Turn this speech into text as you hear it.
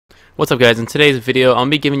What's up, guys? In today's video, I'll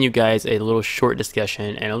be giving you guys a little short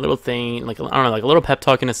discussion and a little thing, like, I don't know, like a little pep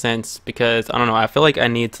talk in a sense, because I don't know, I feel like I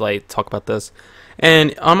need to like talk about this.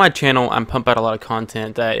 And on my channel, I'm pumping out a lot of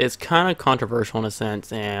content that is kind of controversial in a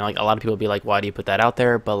sense, and like a lot of people be like, why do you put that out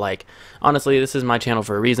there? But like, honestly, this is my channel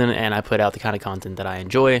for a reason, and I put out the kind of content that I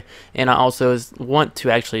enjoy, and I also want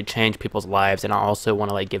to actually change people's lives, and I also want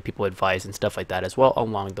to like give people advice and stuff like that as well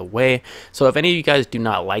along the way. So if any of you guys do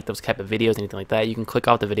not like those type of videos, anything like that, you can click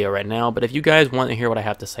off the video right now. But if you guys want to hear what I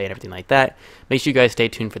have to say and everything like that, make sure you guys stay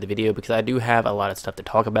tuned for the video, because I do have a lot of stuff to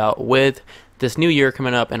talk about with this new year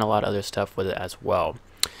coming up and a lot of other stuff with it as well.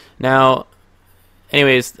 Now,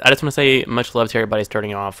 anyways, I just want to say much love to everybody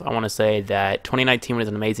starting off. I want to say that 2019 was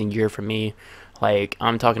an amazing year for me. Like,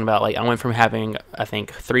 I'm talking about, like, I went from having, I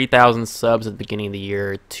think, 3,000 subs at the beginning of the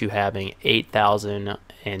year to having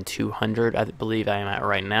 8,200, I believe I am at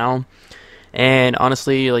right now. And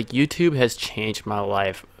honestly, like, YouTube has changed my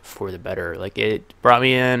life for the better. Like, it brought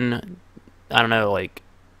me in, I don't know, like,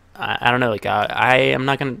 I don't know, like, I'm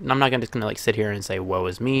not gonna like sit here and say woe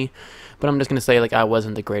is me, but I'm just gonna say, like, I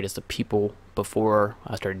wasn't the greatest of people before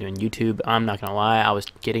I started doing YouTube. I'm not gonna lie, I was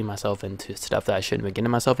getting myself into stuff that I shouldn't have been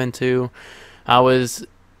getting myself into. I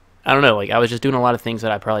don't know, like, I was just doing a lot of things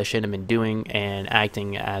that I probably shouldn't have been doing and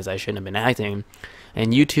acting as I shouldn't have been acting.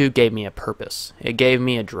 And YouTube gave me a purpose. It gave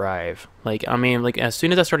me a drive. Like, I mean, like, as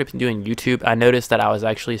soon as I started doing YouTube, I noticed that I was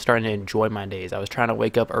actually starting to enjoy my days. I was trying to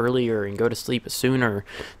wake up earlier and go to sleep sooner.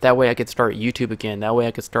 That way I could start YouTube again. That way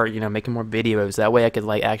I could start, you know, making more videos. That way I could,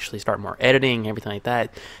 like, actually start more editing, everything like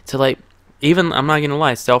that. To, like, even, I'm not gonna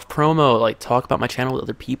lie, self-promo, like, talk about my channel with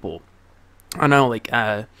other people. I know, like,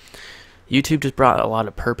 YouTube just brought a lot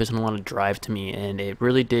of purpose and a lot of drive to me, and it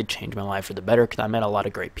really did change my life for the better, because I met a lot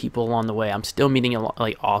of great people along the way. I'm still meeting a lot,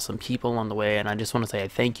 like, awesome people along the way, and I just want to say a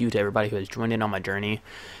thank you to everybody who has joined in on my journey.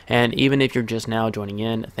 And even if you're just now joining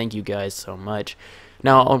in, thank you guys so much.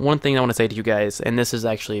 Now, one thing I want to say to you guys, and this is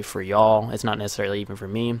actually for y'all, it's not necessarily even for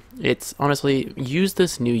me, it's honestly, use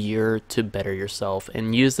this new year to better yourself,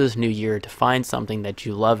 and use this new year to find something that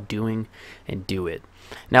you love doing and do it.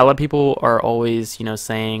 Now, a lot of people are always, you know,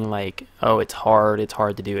 saying like, oh, it's hard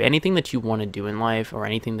to do. Anything that you want to do in life, or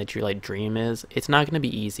anything that your like dream is, it's not going to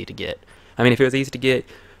be easy to get. I mean, if it was easy to get,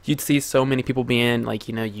 you'd see so many people being like,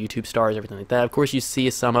 you know, YouTube stars, everything like that. Of course, you see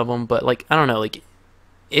some of them, but like, I don't know, like,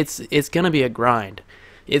 it's going to be a grind.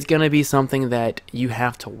 It's going to be something that you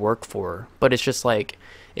have to work for. But it's just like,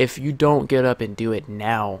 if you don't get up and do it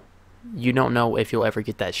now, you don't know if you'll ever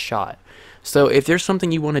get that shot. So if there's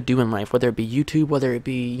something you want to do in life, whether it be YouTube, whether it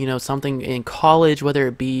be, you know, something in college, whether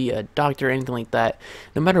it be a doctor, anything like that,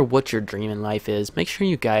 no matter what your dream in life is, make sure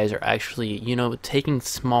you guys are actually, you know, taking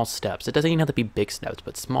small steps. It doesn't even have to be big steps,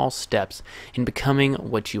 but small steps in becoming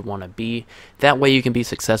what you want to be. That way you can be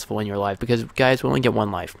successful in your life, because guys, we only get one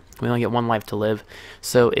life. We only get one life to live.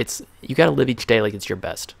 So you got to live each day like it's your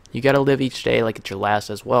best. You got to live each day like it's your last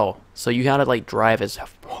as well. So you got to like drive as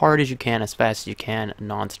hard as you can, as fast as you can,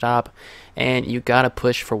 nonstop, and you got to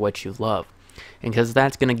push for what you love, and because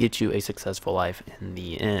that's going to get you a successful life in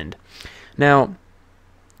the end. Now,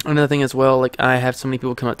 another thing as well, like, I have so many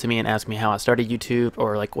people come up to me and ask me how I started YouTube,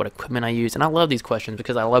 or like what equipment I use, and I love these questions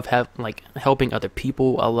because I love helping other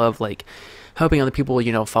people. I love like helping other people,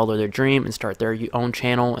 you know, follow their dream and start their own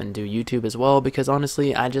channel and do YouTube as well, because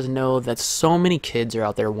honestly, I just know that so many kids are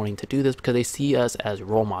out there wanting to do this because they see us as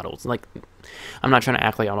role models. Like, I'm not trying to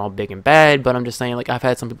act like I'm all big and bad, but I'm just saying, like, I've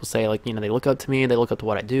had some people say, like, you know, they look up to me, they look up to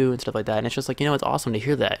what I do and stuff like that, and it's just like, you know, it's awesome to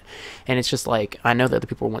hear that. And it's just like, I know that other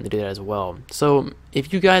people are wanting to do that as well. So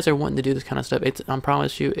if you guys are wanting to do this kind of stuff, I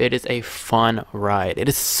promise you, it is a fun ride. It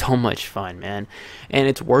is so much fun, man, and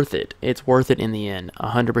it's worth it. It's worth it in the end.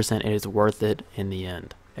 100% it is worth it in the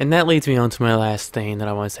end. And that leads me on to my last thing that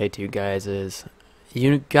I want to say to you guys is,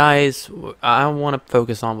 you guys, I want to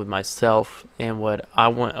focus on with myself, and what I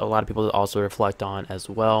want a lot of people to also reflect on as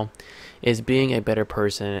well is being a better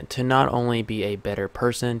person. To not only be a better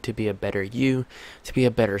person, to be a better you, to be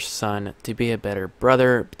a better son, to be a better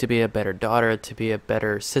brother, to be a better daughter, to be a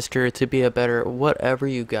better sister, to be a better whatever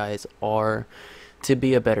you guys are, to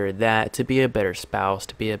be a better that, to be a better spouse,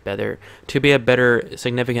 to be a better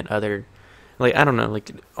significant other. Like, I don't know,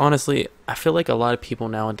 like, honestly, I feel like a lot of people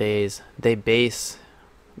nowadays, they base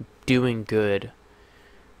doing good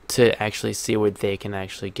to actually see what they can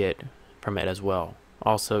actually get from it as well.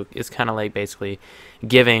 Also, it's kind of like basically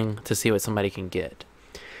giving to see what somebody can get.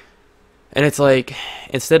 And it's like,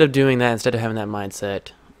 instead of doing that, instead of having that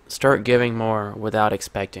mindset, start giving more without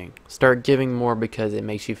expecting. Start giving more because it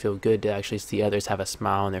makes you feel good to actually see others have a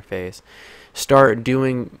smile on their face. Start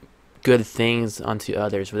doing good things onto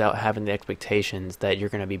others without having the expectations that you're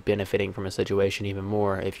going to be benefiting from a situation even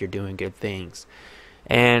more if you're doing good things.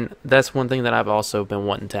 And that's one thing that I've also been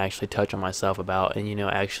wanting to actually touch on myself about, and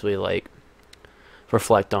actually like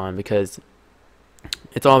reflect on, because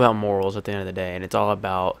it's all about morals at the end of the day, and it's all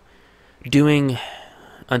about doing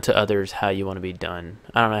unto others how you want to be done.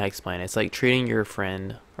 I don't know how to explain it. It's like treating your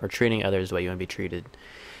friend or treating others the way you want to be treated.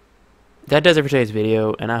 That does it for today's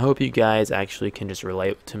video, and I hope you guys actually can just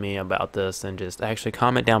relate to me about this and just actually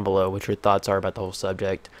comment down below what your thoughts are about the whole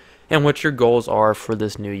subject and what your goals are for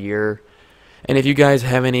this new year. And if you guys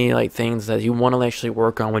have any like things that you want to actually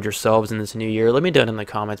work on with yourselves in this new year, let me know it in the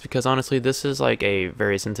comments, because honestly this is like a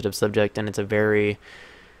very sensitive subject, and it's a very,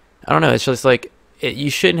 I don't know, it's just like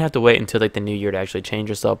you shouldn't have to wait until like the new year to actually change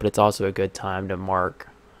yourself, but it's also a good time to mark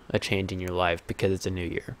a change in your life because it's a new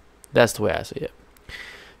year. That's the way I see it.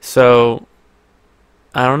 So,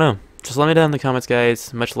 I don't know. Just let me know in the comments,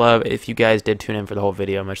 guys. Much love. If you guys did tune in for the whole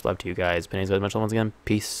video, much love to you guys. But anyways, much love once again.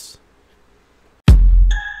 Peace.